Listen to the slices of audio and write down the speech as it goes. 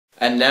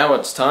And now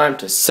it's time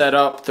to set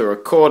up the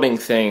recording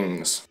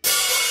things.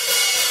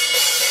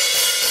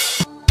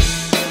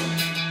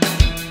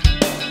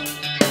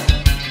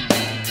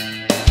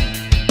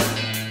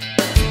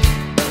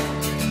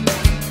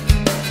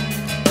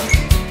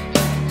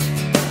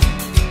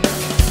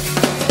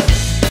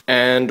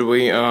 And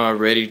we are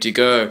ready to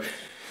go.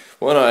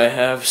 What I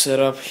have set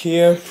up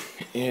here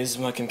is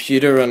my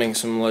computer running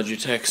some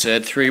Logitech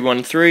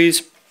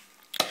Z313s.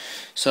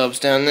 Subs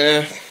down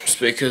there,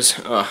 speakers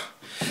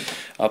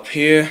up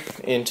here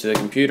into the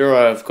computer.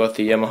 I've got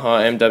the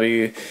Yamaha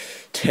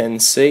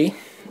MW10C,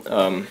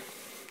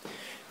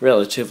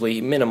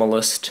 relatively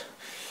minimalist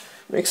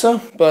mixer,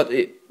 but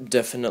it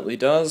definitely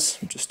does.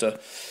 Just a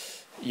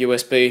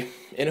USB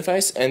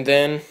interface, and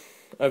then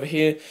over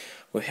here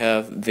we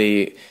have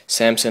the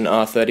Samson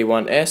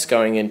R31S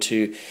going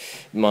into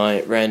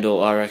my Randall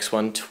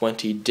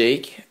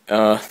RX120D.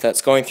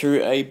 That's going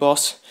through a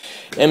Boss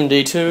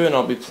MD2, and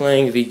I'll be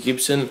playing the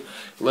Gibson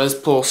Les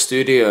Paul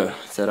Studio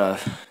that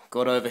I've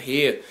got over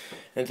here.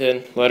 And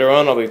then later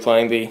on I'll be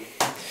playing the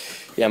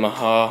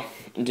Yamaha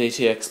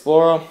DT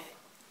Explorer.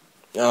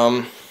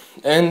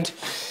 And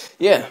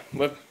yeah,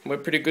 we're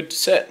pretty good to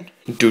set.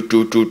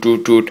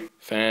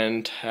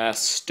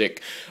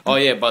 Fantastic. Oh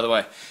yeah, by the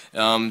way,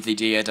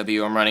 the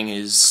DAW I'm running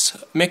is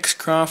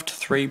Mixcraft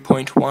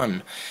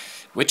 3.1,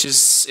 which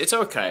is, it's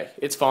okay,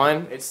 it's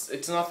fine,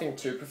 it's nothing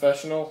too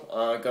professional.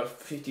 I got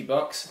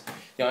 $50.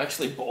 Yeah, I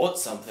actually bought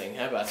something,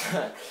 how about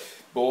that?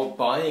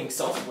 Buying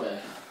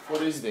software.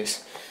 What is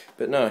this?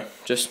 But no,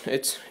 just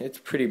it's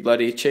pretty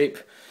bloody cheap,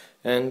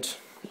 and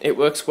it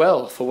works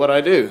well for what I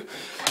do.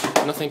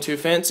 Nothing too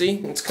fancy.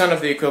 It's kind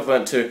of the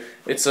equivalent to,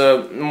 it's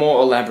a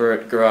more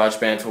elaborate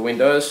GarageBand for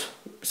Windows,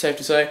 safe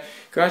to say.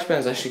 GarageBand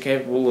is actually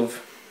capable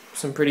of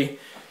some pretty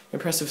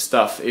impressive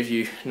stuff if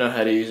you know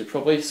how to use it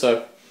properly,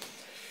 so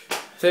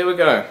there we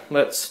go,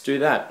 let's do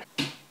that.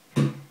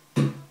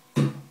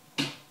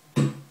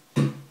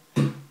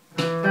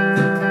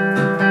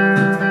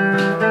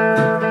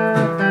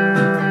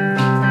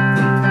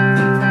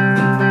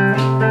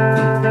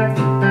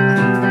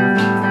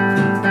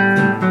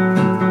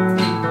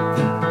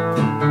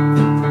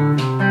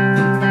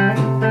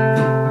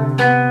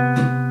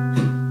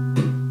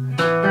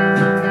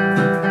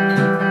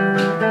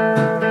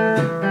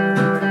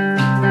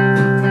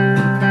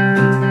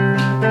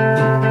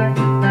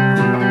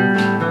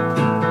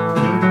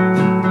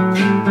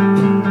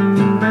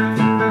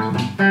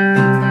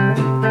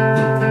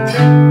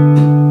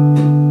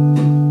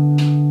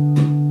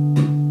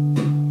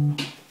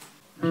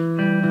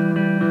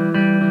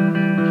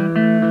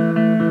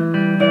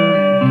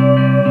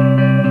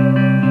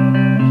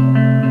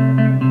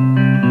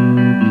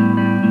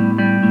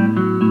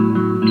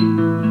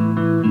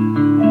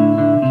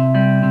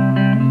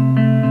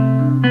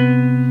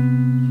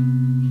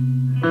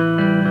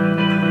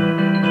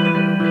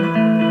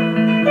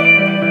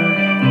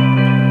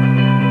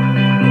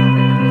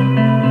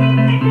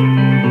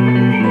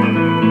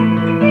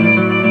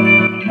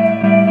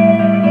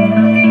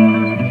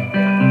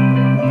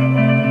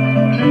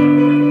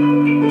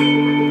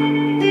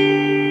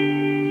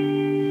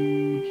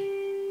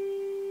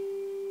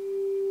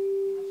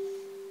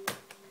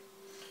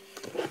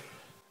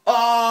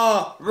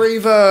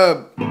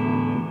 Reverb!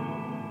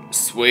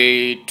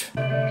 Sweet.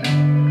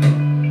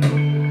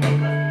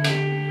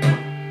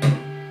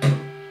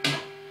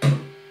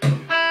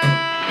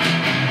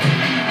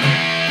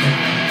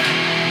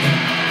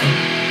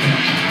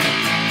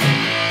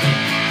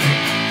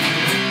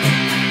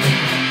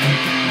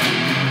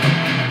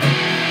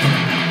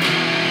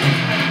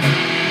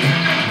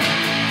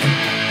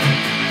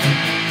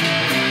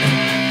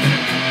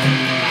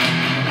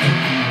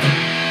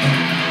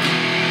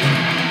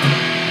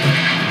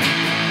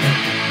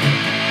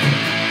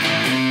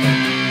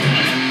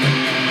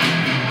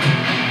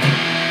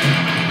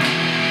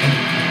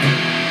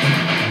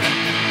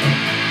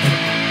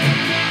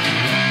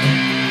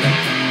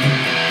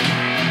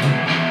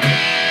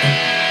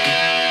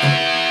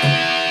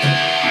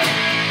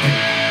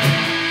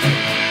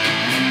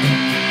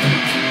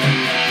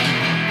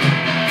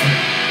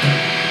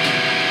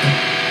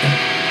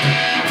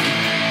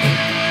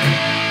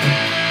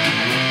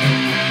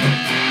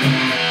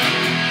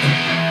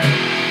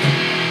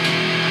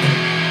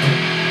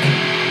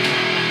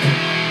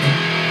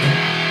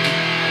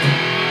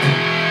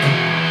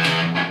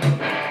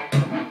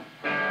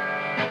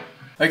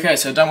 Okay,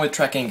 so done with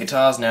tracking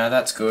guitars now,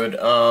 that's good.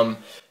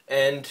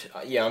 And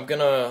yeah, I've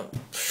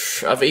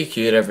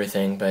EQ'd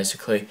everything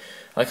basically.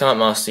 I can't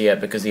master yet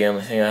because the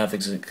only thing I have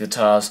is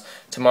guitars.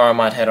 Tomorrow I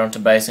might head on to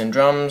bass and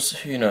drums,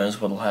 who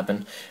knows what'll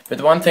happen. But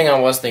the one thing I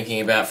was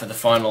thinking about for the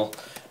final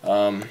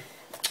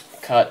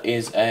cut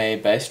is a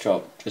bass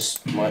drop.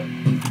 Just might...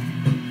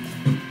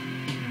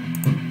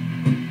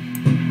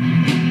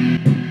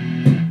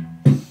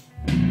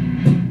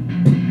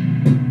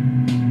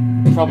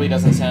 Probably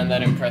doesn't sound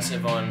that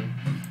impressive on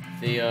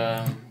the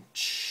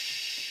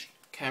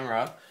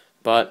camera,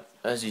 but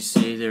as you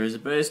see, there is a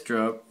bass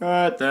drop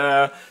right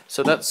there,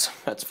 so that's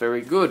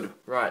very good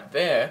right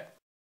there.